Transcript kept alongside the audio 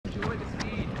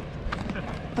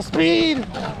the speed.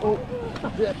 Oh,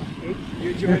 shit.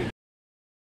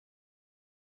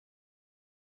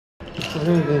 It's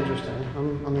going to be interesting.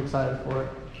 I'm excited for it.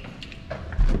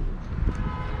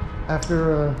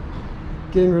 After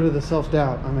getting rid of the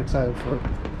self-doubt, I'm excited for it.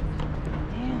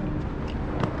 Damn.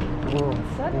 Whoa, It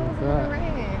said it was gonna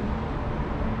rain.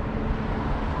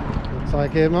 looks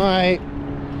like it might.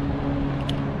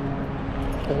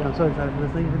 Hey, I'm so excited for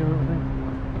this. Thank you for doing it with me.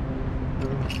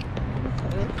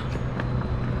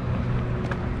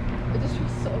 It just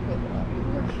feels so good to not be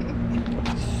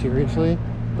working. Seriously?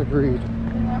 Agreed.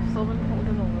 And I've still been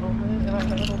holding a little bit, and I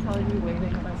know it'll probably be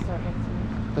waiting when I start next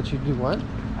week. That you do what?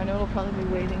 I know it'll probably be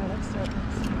waiting when I start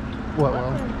next week. What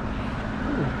will?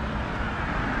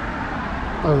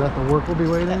 Oh, that the work will be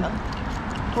waiting? Yeah.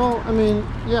 Well, I mean,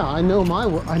 yeah, I know my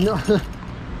work. I know.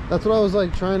 That's what I was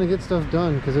like trying to get stuff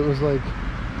done, because it was like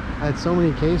I had so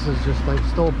many cases just like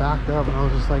still backed up, and I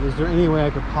was just like, is there any way I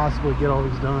could possibly get all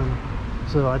these done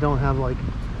so I don't have like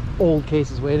old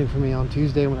cases waiting for me on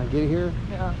Tuesday when I get here?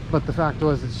 Yeah. But the fact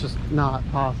was, it's just not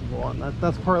possible, and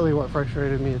that's partly what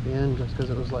frustrated me at the end, just because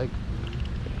it was like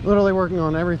literally working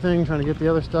on everything, trying to get the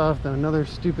other stuff. Then another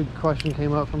stupid question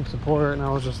came up from support, and I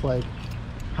was just like,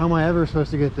 how am I ever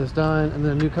supposed to get this done? And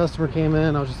then a new customer came in,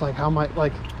 and I was just like, how am I,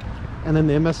 like, and then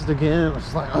they messaged again, and I was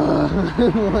just like,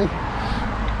 like,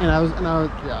 and I was,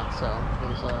 yeah, so it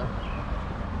was,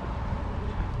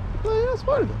 well, yeah, it's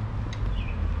part of it.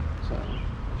 So,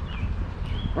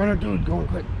 runner dude, going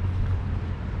quick.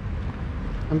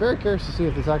 I'm very curious to see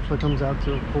if this actually comes out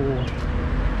to a cool,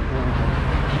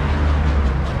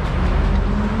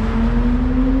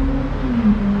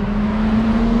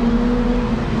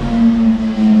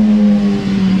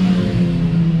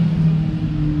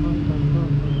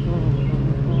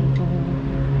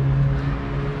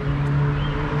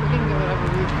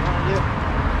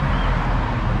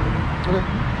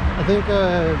 I think if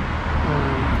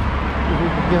we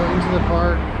could go into the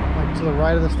park, like to the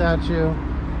right of the statue,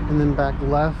 and then back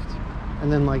left,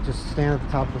 and then like just stand at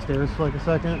the top of the stairs for like a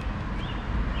second,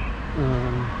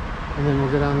 and then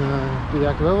we'll go down do the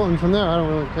active oval, and from there I don't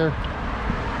really care.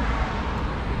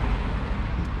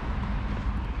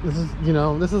 This is, you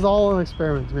know, this is all an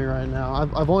experiment to me right now.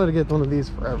 I've wanted to get one of these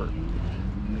forever,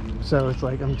 so it's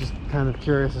like I'm just kind of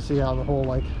curious to see how the whole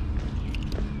like.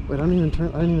 Wait, I didn't even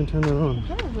turn it on. I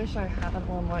kind of wish I had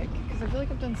one, like, because I feel like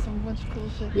I've done so much cool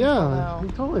shit. Yeah, you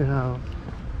totally have.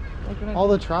 Like all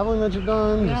the traveling that you've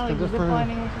done, yeah, just like the different.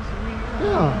 Ziplining, which is really cool.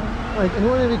 Yeah, like, and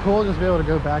wouldn't it be cool just to be able to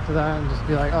go back to that and just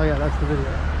be like, oh yeah, that's the video.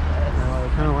 Yes. You know,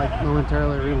 like, kind of like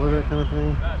momentarily relive it, kind of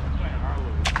thing.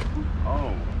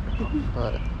 Oh.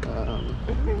 But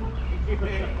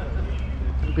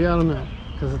yeah, I don't know,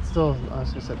 because it's still,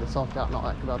 as I said, the self-doubt and all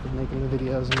that about them making the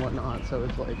videos and whatnot. So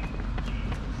it's like,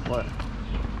 what? I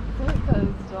feel like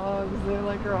those dogs, they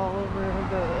like are all over the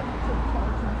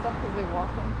parks and stuff because they walk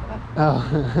like that. Oh.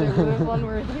 There's one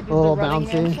where he did the little Running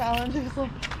bouncy Man challenge. It was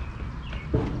like,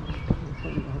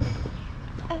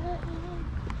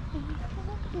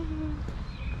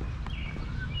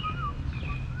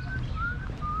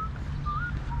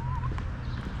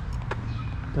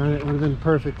 Darn it, would have been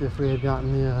perfect if we had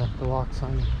gotten the lock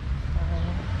sign.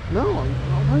 No,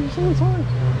 why are you saying sorry?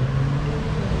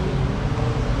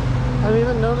 I didn't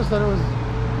even notice that it was.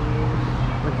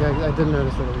 Okay, I did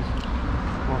notice that it was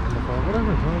walking the phone. Whatever,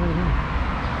 what are they doing?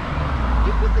 you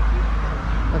put the key.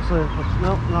 Actually,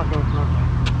 no, not going.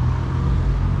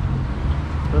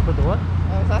 Did I put the what?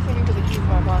 I was asking you for the keys in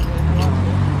my pocket if you want to.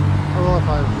 Oh, well, if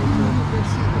I was going to.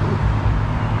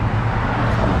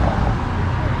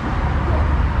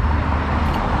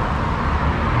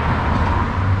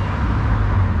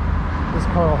 This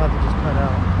part I'll have to just cut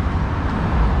out.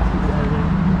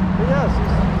 But yes,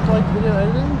 it's like video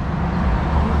editing. I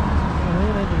think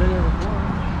I made the video before.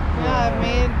 Yeah, I've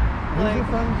made like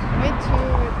friends? I made 2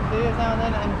 videos now and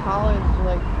then in college,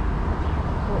 like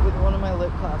with one of my lit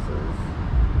classes.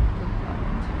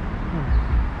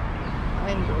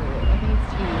 I enjoy it. I think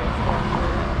it's tedious, but I enjoy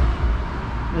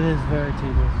it. It is very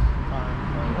tedious.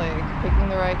 Like picking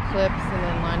the right clips and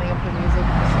then lining up the music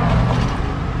with the song.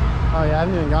 Oh yeah, I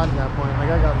haven't even gotten to that point.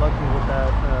 Like I got lucky with that,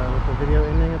 with the video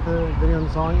ending at the video and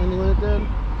the song ending when it did.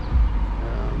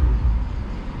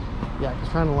 Yeah,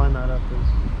 just trying to line that up is. I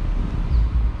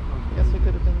guess we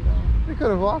could have been done. We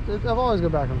could have walked it. I've always go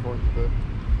back and forth with it.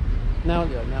 Now,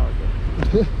 yeah, now we're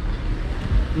good.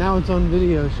 Now it's on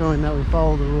video showing that we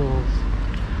follow the rules.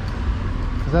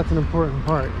 Because that's an important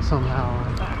part somehow.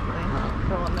 Exactly.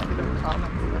 Don't want negative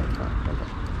comments.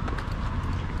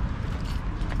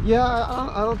 Yeah,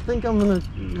 I don't think I'm gonna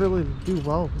really do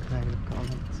well with negative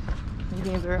comments. Me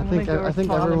neither. I think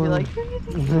everyone. Be like,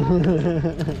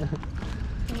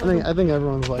 I think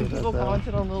everyone's like that People though.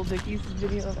 commented on Lil Dicky's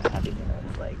video of having it. I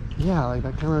was like, Yeah, like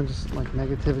that kind of just like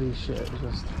negativity shit.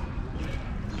 Just.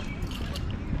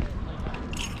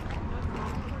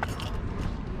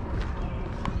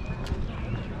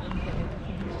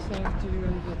 same do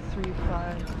the 3,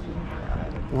 5, 3,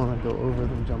 5. Want to go over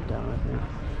then jump down, I think.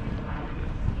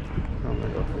 I'm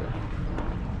gonna go here.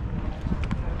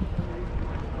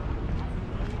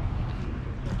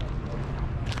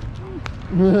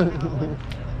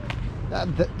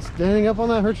 Standing up on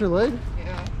that hurts your leg?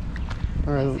 Yeah.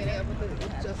 All right. Standing up with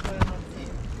it just went on the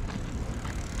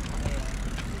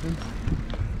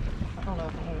I don't know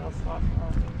if anyone else thought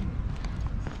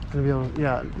Gonna be able to,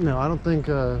 yeah, no, I don't think,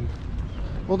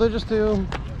 well, they just do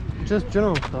just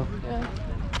general stuff.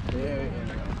 Yeah.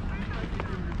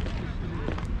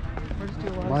 We're just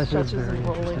doing a lot Life of is stretches very and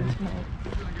rolling interesting. tonight.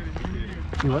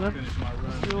 You what?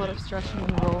 Just do a lot of stretching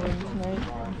and rolling tonight.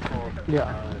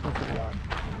 Yeah.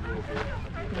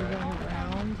 We're going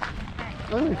around. I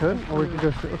think we could, or we could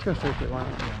go straight, let's go straight to it, why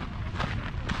not?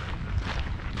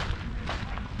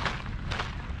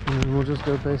 And then we'll just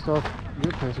go based off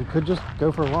your pace. We could just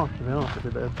go for a walk, to be honest, if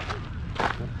we did. I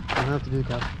don't have to do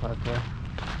Cto5k.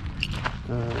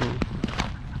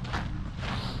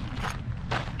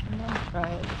 I'm gonna try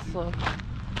it slow.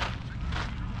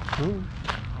 Hmm.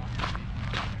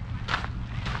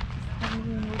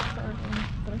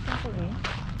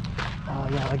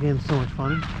 Yeah, that game's so much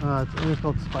fun. It's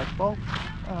called Spike Ball.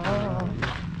 Oh.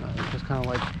 It's just kind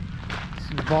of like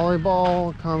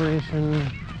volleyball combination,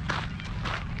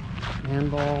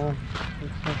 handball,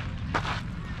 and stuff.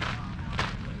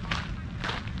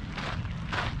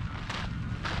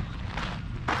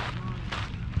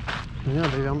 Yeah,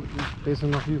 baby, I'm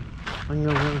basing off you. I can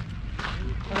go ahead.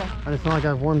 Okay. And it's not like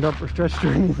I've warmed up or stretched or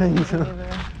anything, so Either.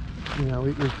 you know,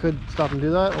 we could stop and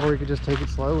do that, or we could just take it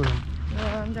slow and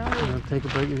Yeah, I'm down you know, with take a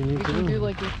break if you need we to. can do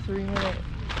like a 3-minute,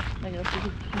 I guess we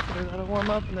could consider that a warm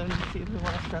up and then see if we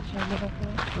want to stretch and get after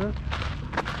that. Yeah.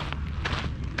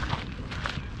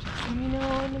 Just so you know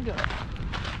when to go.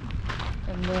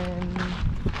 And then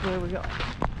where we go.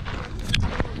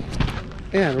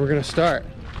 And we're gonna start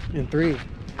in 3,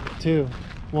 2,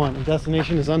 1. The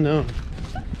destination is unknown.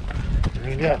 There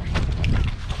you go.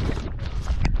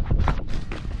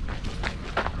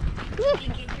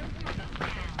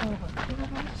 Oh my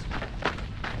gosh.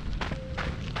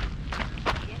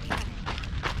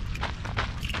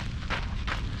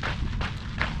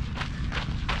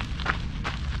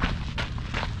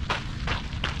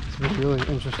 It's been really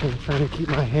interesting trying to keep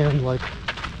my hand like,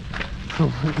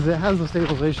 because it has the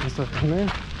stabilization stuff in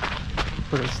there,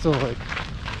 but it's still like,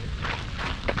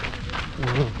 I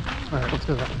don't know. All right, let's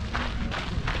go that way.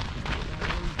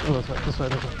 Oh, this way, this way,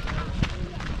 this way.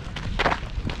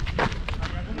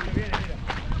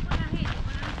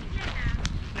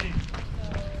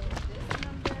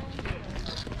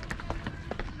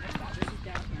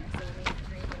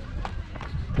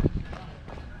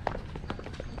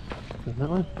 That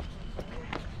one?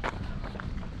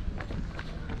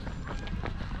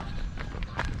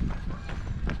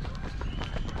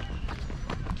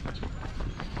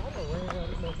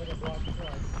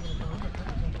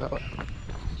 That way.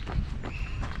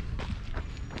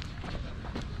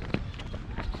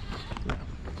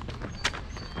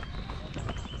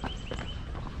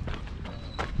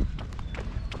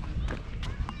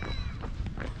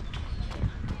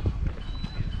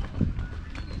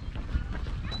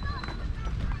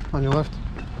 On your left.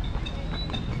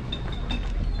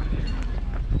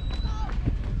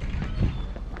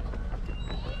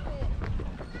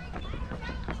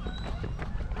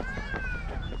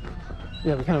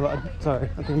 Yeah, we kind of, sorry, I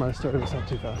think I might have started this up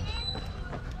too fast.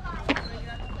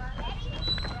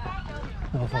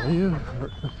 I'll follow you.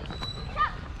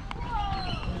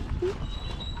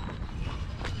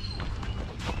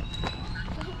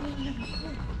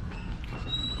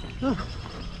 Oh.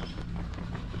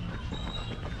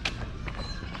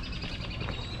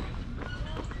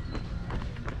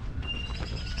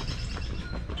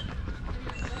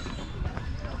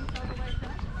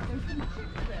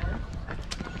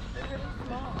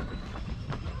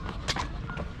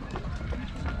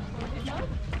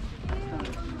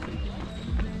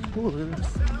 Ooh, look at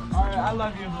this. Alright, I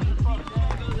love you.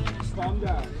 Calm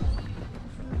down.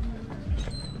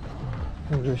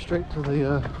 We'll go straight to the,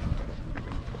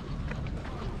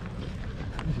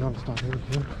 if you want to stop here, we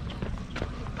can.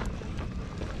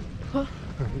 Huh?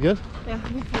 Are you good? Yeah,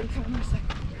 let me 45 more seconds.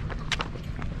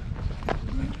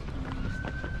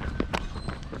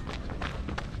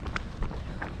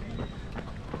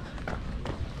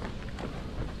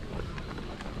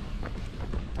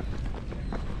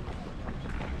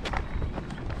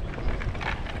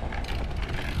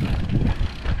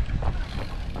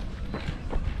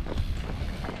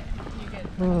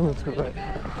 let's go right.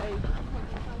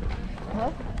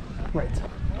 Huh? Right.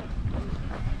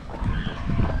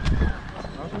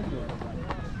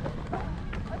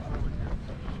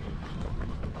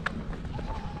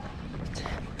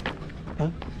 Huh?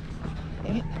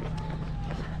 8,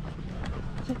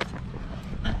 6,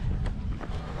 5,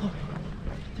 4,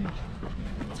 3,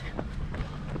 2.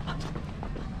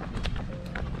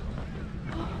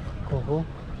 Cool.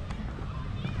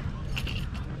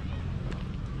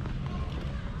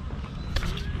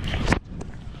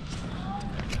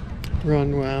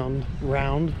 Run, round.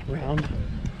 Round.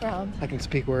 I can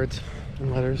speak words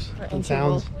and letters For and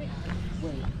sounds. intervals.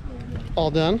 All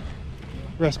done.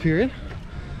 Rest period.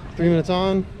 3 minutes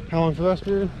on. How long for the rest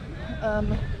period? A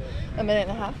minute and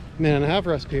a half. Minute and a half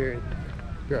rest period.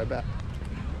 Be right back.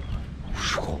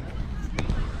 You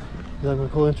like my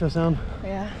cool intro sound?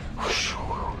 Yeah.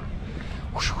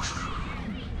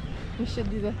 You should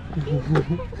do that.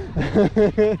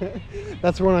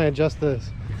 That's when I adjust this.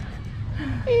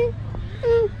 That'd be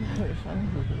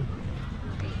fun.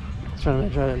 Try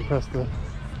to impress the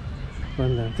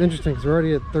rundown. It's interesting because we're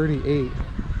already at 38%.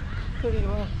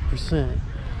 31.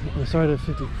 We started at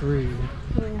 53. Do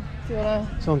you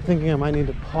wanna So I'm thinking I might need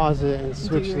to pause it and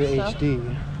switch your to stuff?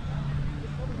 HD.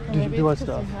 Do what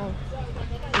stuff?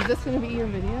 Is this gonna be your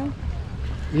video? Or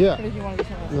Yeah. did you want to do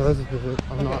something No, else? this is it.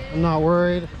 I'm not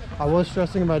worried. I was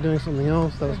stressing about doing something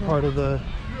else. That was part of the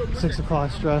 6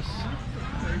 o'clock stress.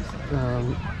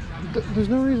 There's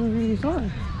no reason for you to be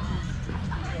sorry.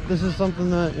 This is something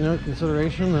that,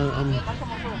 consideration that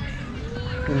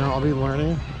I'll be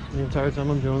learning the entire time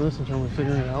I'm doing this and trying to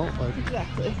figure it out.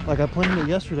 Exactly. Like I planned it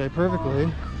yesterday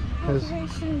perfectly. Because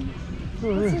That's so cute.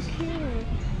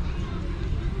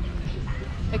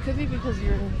 It could be because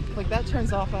you're like that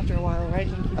turns off after a while, right?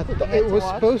 You keep clicking it to was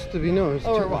watch. supposed to be no. It was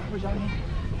Oh, too- or what? We're joining.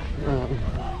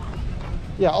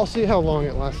 Yeah, I'll see how long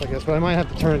it lasts, I guess. But I might have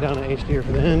to turn it down to HD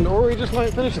for the end, or we just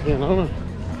might finish at the end. I don't know.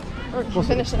 Or we'll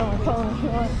finish it on my phone if you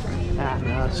want.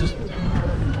 No, it's just.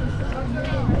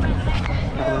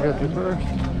 I'm gonna go through first.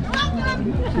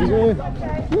 You good?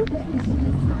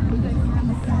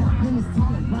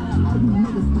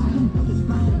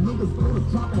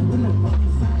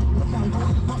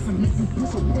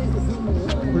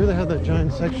 We really had that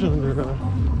giant section under. I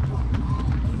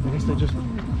guess they just. I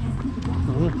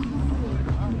don't know.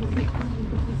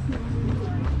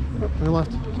 Oh, to the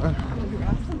left. Sorry. The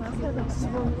grass on that side looks so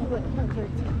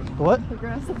perfect. What? The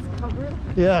grass is covered.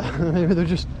 Yeah, maybe they're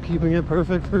just keeping it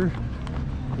perfect for an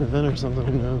event or something,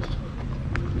 who knows.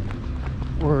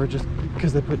 Or just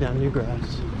because they put down new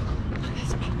grass.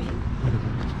 This puppy.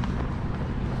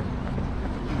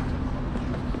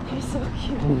 He's so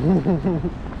cute.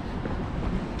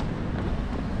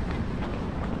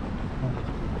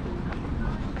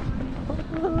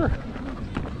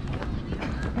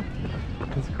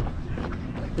 That's cool.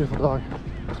 Beautiful dog.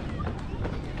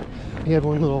 He had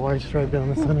one little white stripe down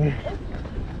the center.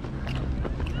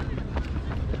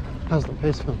 How's the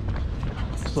pace feel?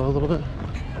 Slow a little bit?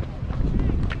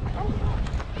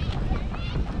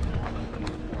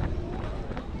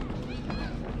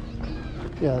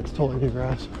 Yeah, it's totally new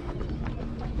grass.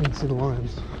 You can see the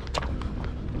lines.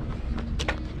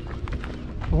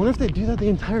 I wonder if they do that the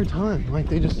entire time. Like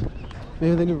maybe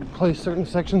they do replace certain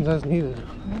sections as needed.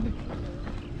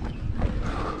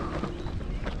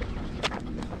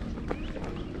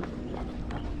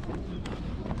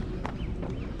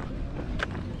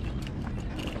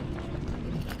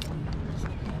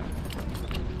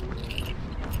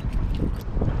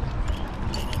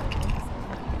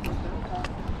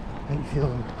 How you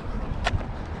feeling?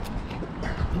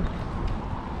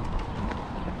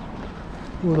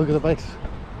 Ooh, look at the bikes.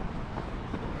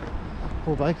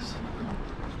 Full bikes.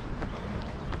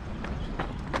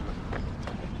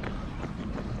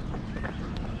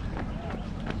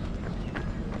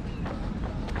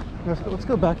 Let's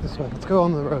go back this way. Let's go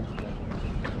on the road.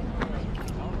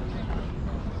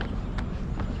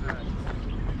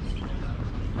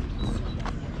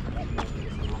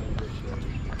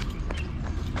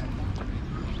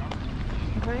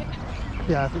 Right?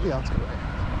 Yeah, I think let's go right.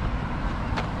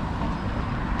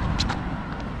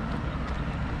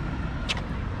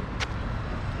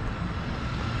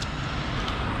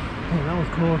 Man, that was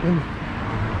cool looking.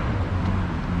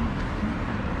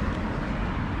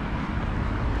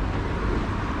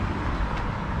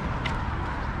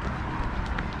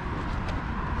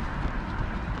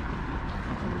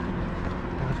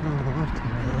 On the left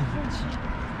here.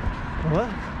 What?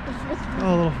 Oh, a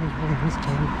little French boy. He's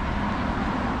fun.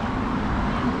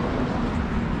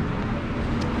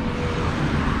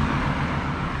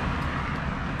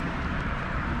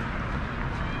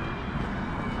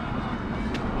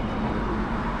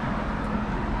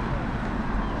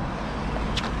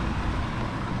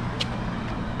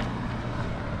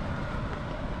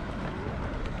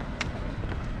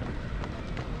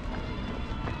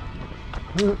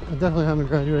 I definitely haven't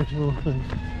graduated little thing.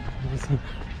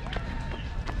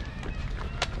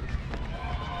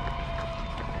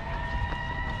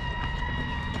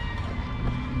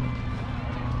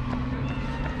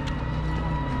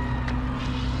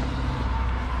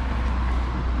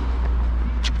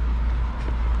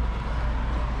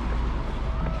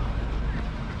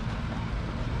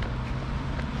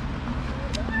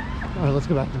 All right, let's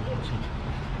go back.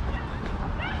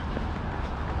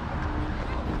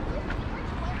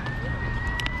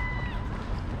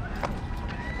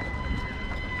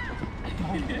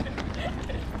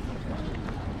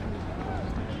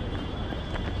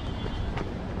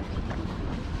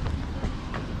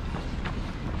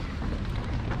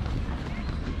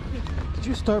 Did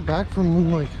you start back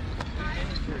from like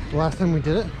the last time we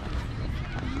did it?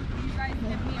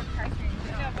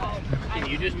 Can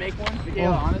you just make one?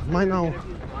 Oh, honestly, might know.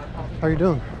 How are you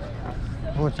doing?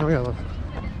 How much time we got left?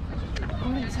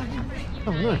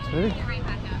 Oh, nice, baby.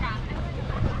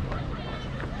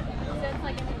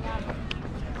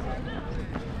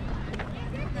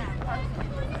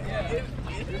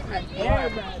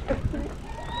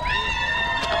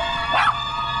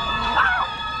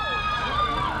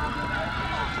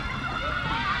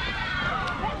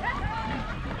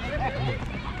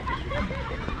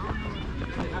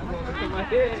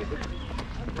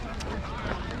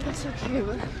 That's so cute.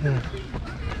 Yeah.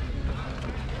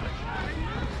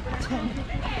 10.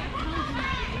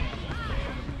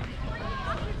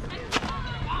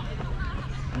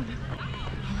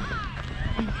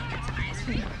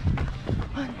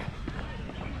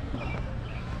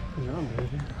 Good job,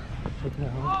 baby. Take it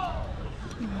out.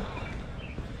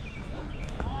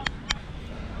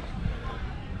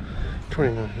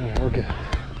 29. Alright, we're good.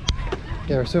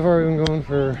 Yeah, so far we've been going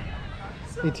for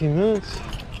 18 minutes.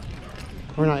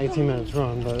 Or not 18 minutes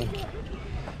run, but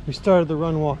we started the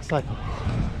run walk cycle.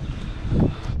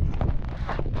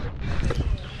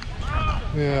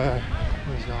 Yeah,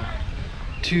 there's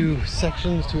 2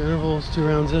 sections, 2 intervals, 2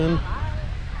 rounds in.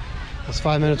 That's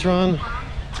 5 minutes run.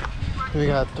 Then we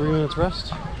got 3 minutes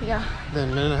rest. Yeah. Then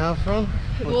a minute and a half run.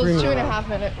 Well, it's 2.5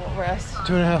 minute rest.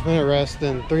 2.5 minute rest,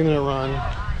 then 3 minute run.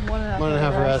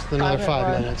 1.5 rest, then another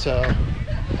 5 minutes. So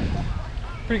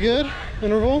pretty good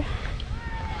interval.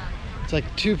 It's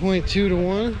like 2.2 to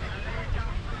 1.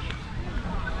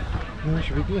 Yeah,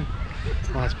 should be good.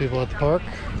 Lots of people at the park.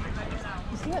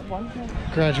 You see that one thing?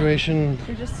 Graduation.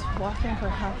 You're just walking for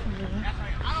half a minute.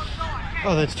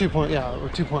 Oh, that's 2 point. Yeah, or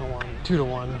 2.1, 2 to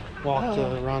 1. Walk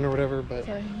to run or whatever. But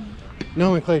Sorry.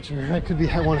 nomenclature. That could be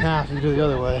 1/2 if you do the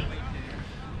other way.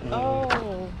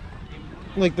 Oh.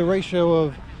 Like the ratio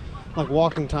of like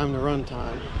walking time to run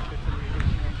time.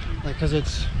 Like, cause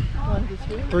it's 1 to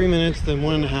 2. 3 minutes, then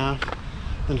 1.5,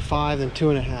 then 5, then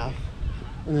 2.5,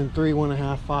 and then 3,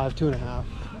 1.5, 5, 2.5.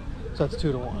 So that's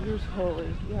 2 to 1. You're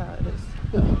totally, yeah, it is.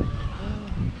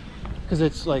 Because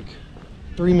it's like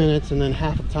 3 minutes, and then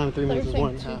half the time 3 minutes is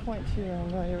 1.5. 2.2 or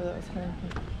whatever that was coming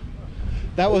from.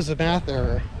 That was a math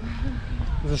error.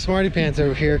 The smarty pants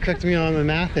over here cooked me on the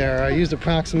math error. I used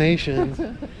approximations.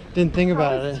 Didn't think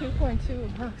about it. 2.2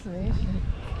 approximation.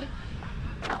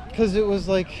 Because it was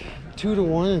like 2 to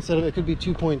 1 instead of, it could be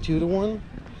 2.2 to 1.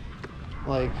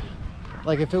 Like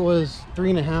if it was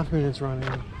 3.5 minutes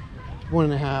running,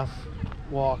 1.5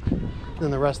 walk, then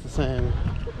the rest the same,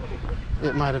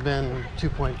 it might have been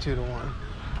 2.2 to 1.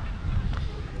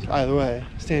 So either way,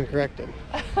 stand corrected.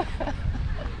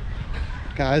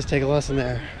 Guys, take a lesson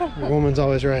there. The woman's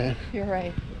always right. You're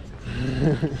right.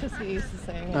 Just get used to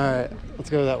saying it. Alright, let's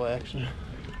go that way actually.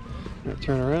 I'm gonna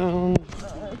turn around.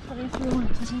 23 more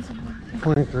seconds.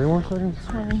 23 more seconds?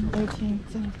 20, 18,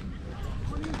 17.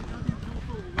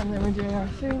 And then we're doing our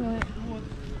 3 minute.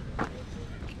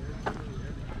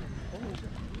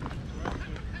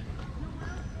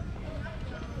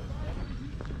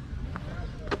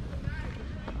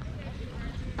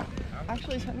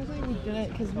 Actually, technically we didn't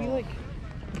because we like.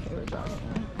 Okay, we're jogging.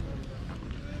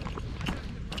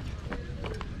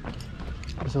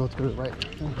 So let's go to the right.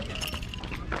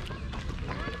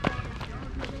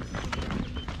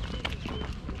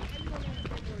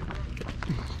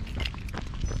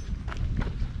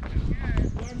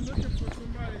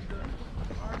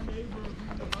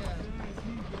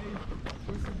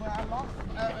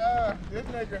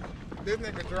 This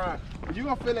nigga dry. You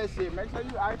gonna feel that shit. Make sure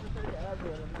you ice and take your ass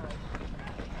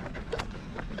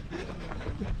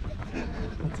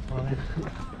That's funny.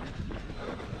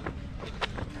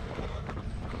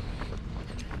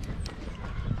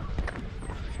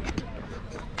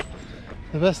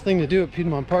 The best thing to do at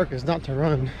Piedmont Park is not to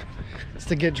run. It's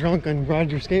to get drunk and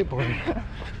ride your skateboard.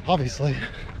 Obviously.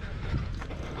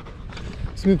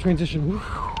 Smooth transition. Woo.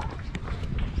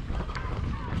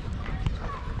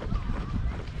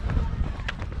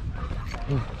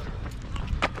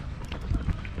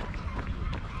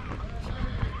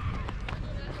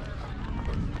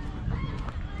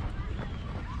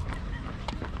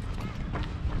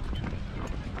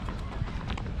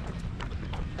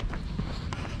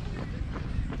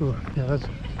 Ooh, yeah, that's.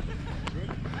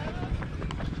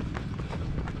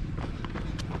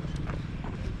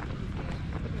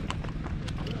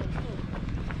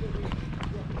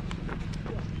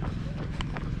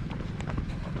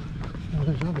 Oh,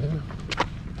 there's nothing there.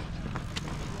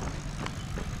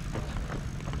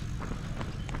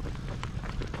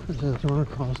 It says run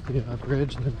across the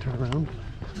bridge and then turn around.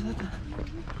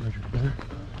 Bridge right there.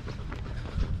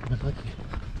 Lucky.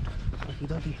 Lucky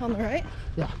ducky. On the right?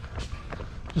 Yeah.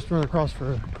 Just run across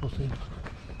for, we'll see.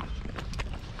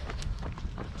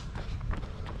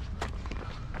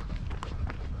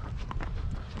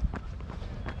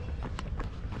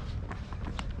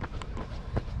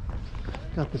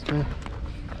 Got this, man.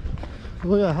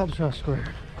 Look at that hopscotch square.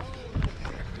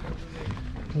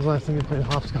 This was the last time we played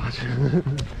hopscotch.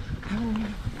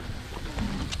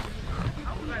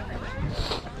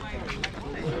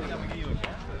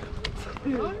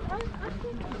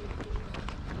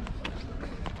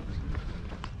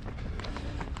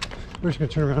 We're just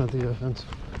gonna turn around at the fence.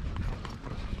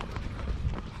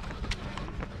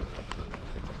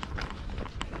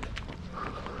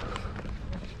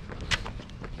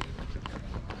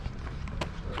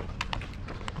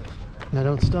 Now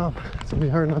don't stop. It's gonna be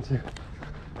hard not to.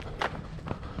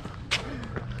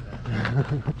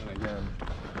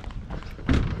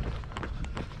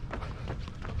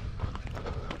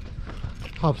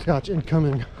 Hopscotch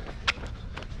incoming.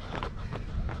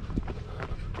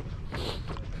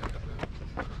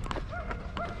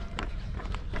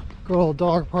 Good old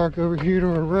dog park over here to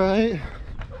our right.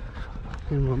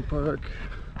 Piedmont Park.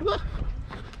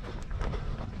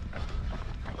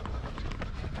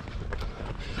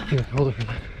 Here, hold it for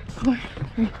that. 4,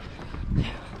 3.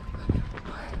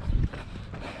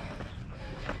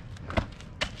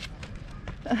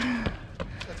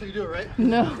 That's how you do it, right?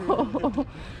 No.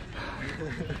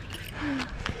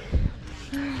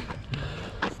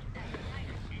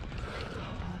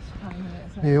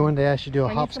 Maybe one day I should do a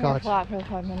I need some more hopscotch. flat for the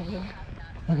 5 minute video.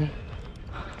 Okay.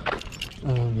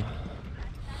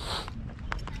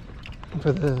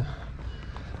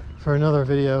 For another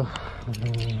video.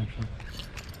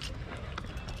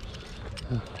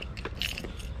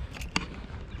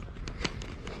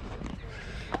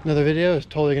 Another video is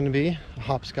totally going to be a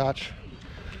hopscotch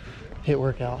HIIT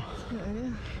workout.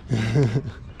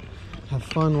 Have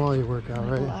fun while you work out,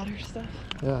 right? Ladder stuff.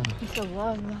 Yeah. I still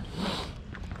love that.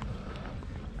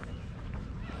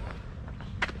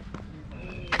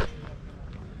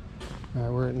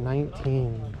 Alright, we're at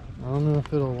 19. I don't know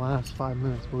if it'll last 5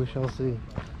 minutes, but we shall see.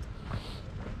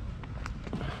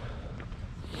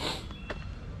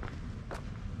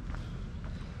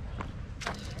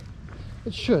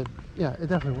 It should. Yeah, it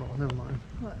definitely will. Never mind.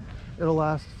 What? It'll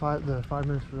last the 5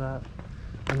 minutes for that,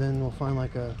 and then we'll find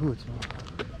like a ooh, it's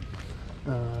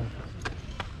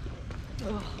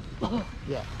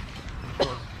yeah.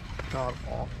 God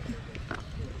awful.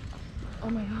 Oh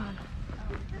my god.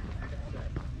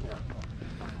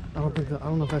 I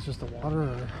don't know if that's just the water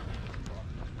or.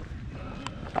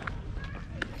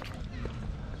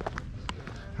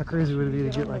 How crazy would it be to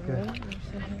get like a?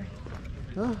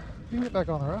 Oh, you can get back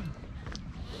on the road.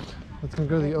 Let's go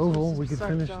to the oval. We could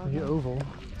finish the oval.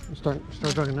 Start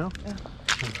jogging now. Yeah.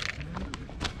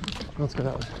 Let's go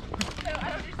that way. No, I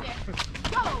don't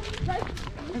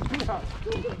understand. Go!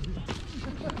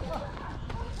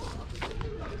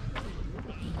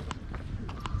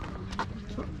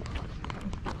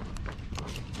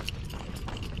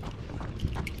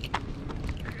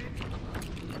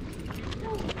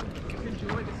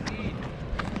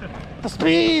 The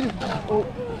speed! Oh,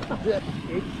 shit.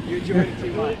 You enjoyed it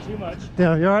too much. Too much.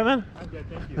 Yeah, you alright, man? I'm good,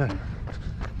 thank you. Yeah.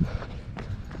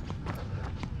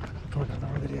 Totally got that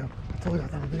on video. Totally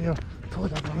got that on video. Totally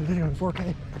got that on video in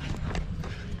 4K.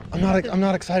 I'm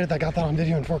not excited that I got that on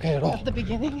video in 4K at all. At the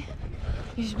beginning,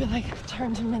 you should be like,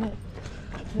 turn to minute.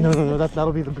 No,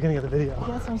 that'll be the beginning of the video. Yeah,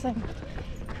 that's what I'm saying.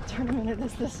 Turn a minute,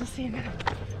 this, see a minute.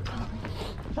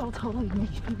 That'll totally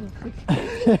make people click.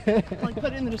 Like,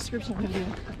 put it in the description of the video.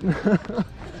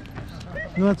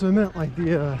 No, that's what I meant. Like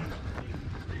the,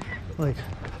 like.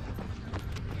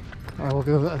 Alright, we'll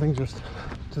go, I think, just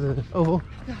to the oval.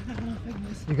 God, I don't know if I can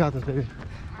just... You got this, baby.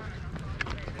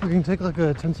 We can take like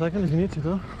a 10 seconds if you need to,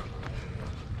 though.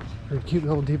 Or cute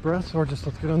little deep breaths, or just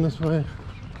let's get on this way.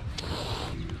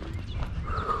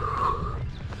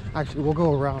 Actually, we'll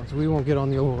go around, so we won't get on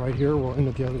the oval right here. We'll end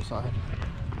at the other side.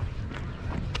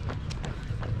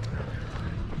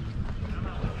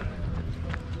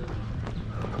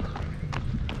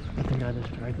 I think I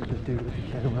just tried to just do it with the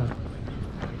camera.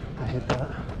 I hit that.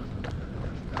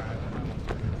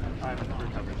 I'm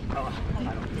recovering. Oh, I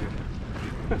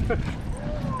don't do it.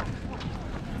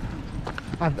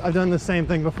 I've done the same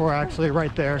thing before, actually,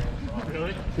 right there.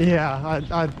 Really?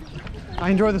 Yeah, I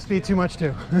enjoy the speed too much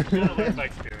too. You gotta learn by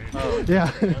experience. Oh.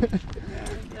 Yeah.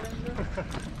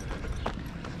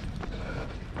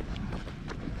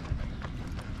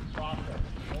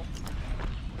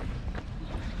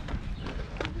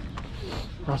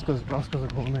 Roscoe's a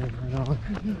cool name for a dog.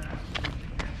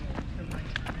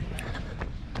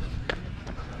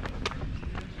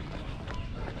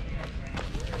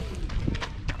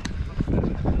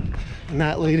 And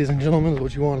that, ladies and gentlemen, is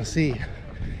what you want to see.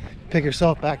 Pick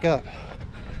yourself back up.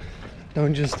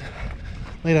 Don't just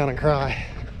lay down and cry.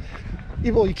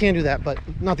 Well, you can do that, but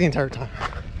not the entire time.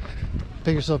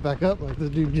 Pick yourself back up like this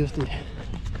dude just did.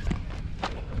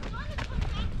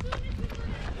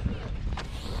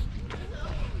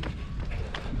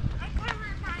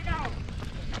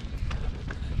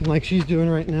 And like she's doing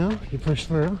right now, you push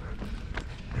through.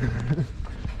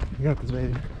 You got this,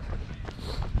 baby.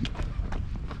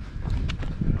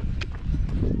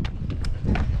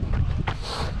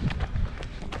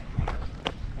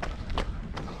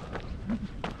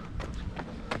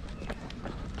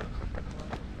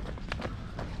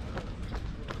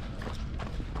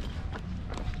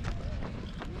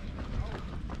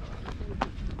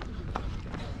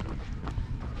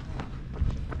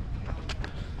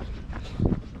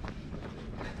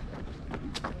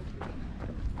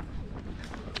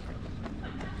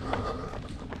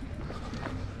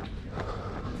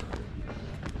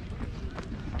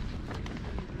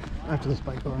 After this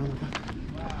bike go around.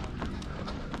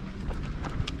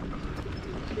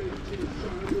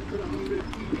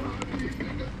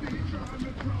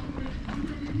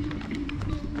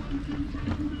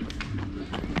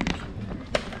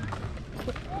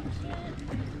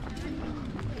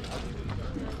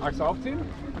 Our soft team?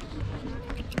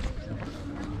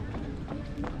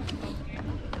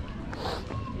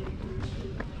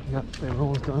 Yep, they're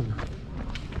almost done.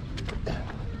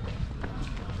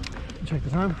 Check the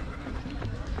time.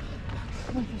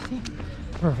 1:15.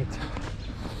 Perfect.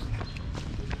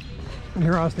 And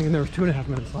here I was thinking there was 2.5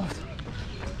 minutes left.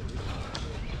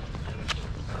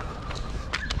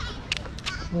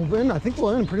 I think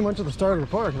we'll end pretty much at the start of the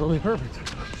park. It'll be perfect.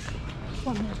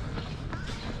 1 minute.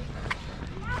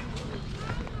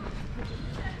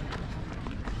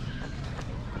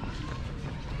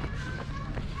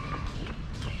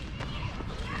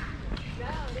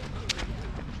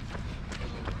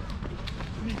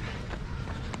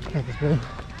 Got this, babe.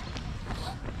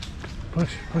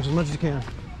 Push as much as you can.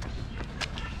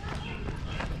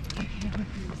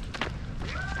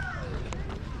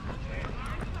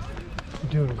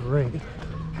 You're doing great.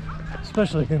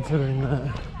 Especially considering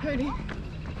that. 30.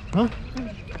 Huh?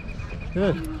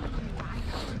 Good.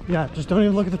 Yeah, just don't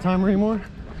even look at the timer anymore.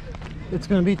 It's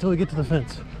gonna be till we get to the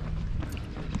fence.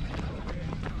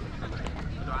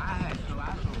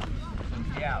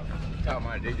 Yeah, talking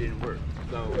about they didn't work.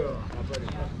 So,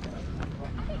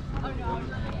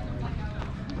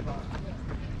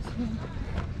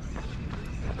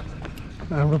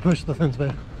 I'm gonna push the fence,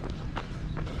 babe.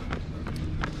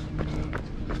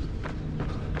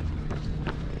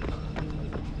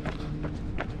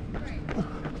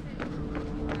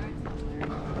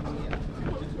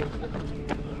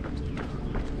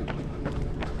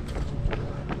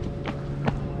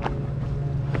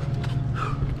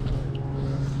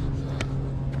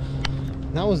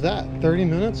 That was that. 30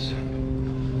 minutes.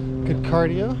 Good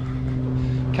cardio.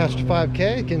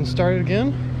 Cto5k, getting started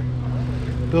again.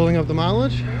 Building up the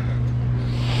mileage.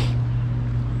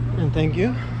 And thank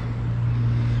you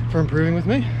for improving with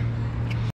me.